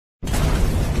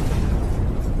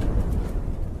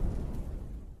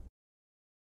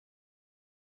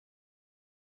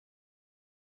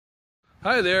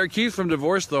Hi there, Keith from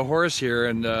Divorce the Horse here,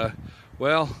 and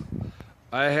well,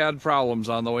 I had problems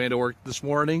on the way into work this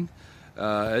morning.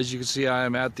 As you can see, I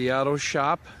am at the auto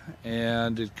shop,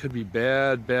 and it could be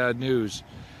bad news.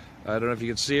 I don't know if you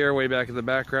can see her way back in the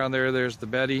background there. There's the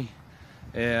Betty,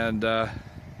 and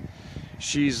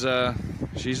she's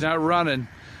not running.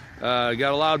 Got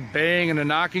a loud bang and a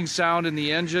knocking sound in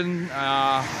the engine,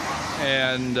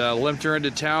 and limped her into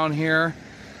town here.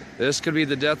 This could be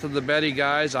the death of the Betty,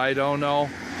 guys. I don't know.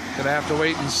 Gonna have to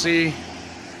wait and see.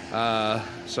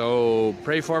 So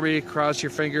pray for me, cross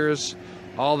your fingers,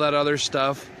 all that other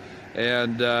stuff.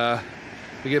 And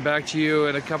we get back to you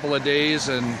in a couple of days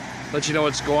and let you know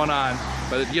what's going on.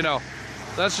 But you know,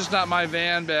 that's just not my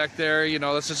van back there. You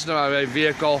know, that's just not my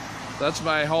vehicle. That's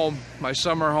my home, my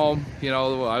summer home. You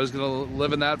know, I was gonna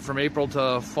live in that from April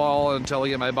to fall until I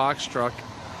get my box truck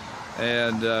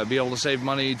and be able to save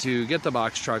money to get the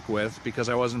box truck with, because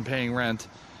I wasn't paying rent.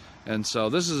 And so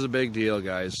this is a big deal,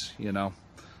 guys. You know,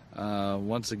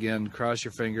 once again, cross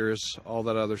your fingers, all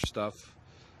that other stuff.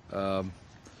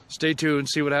 Stay tuned,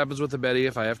 see what happens with the Betty.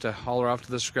 If I have to haul her off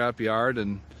to the scrap yard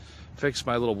and fix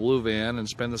my little blue van and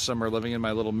spend the summer living in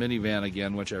my little minivan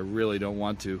again, which I really don't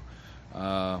want to.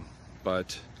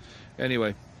 But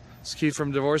anyway, it's Keith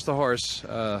from Divorce the Horse,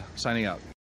 signing out.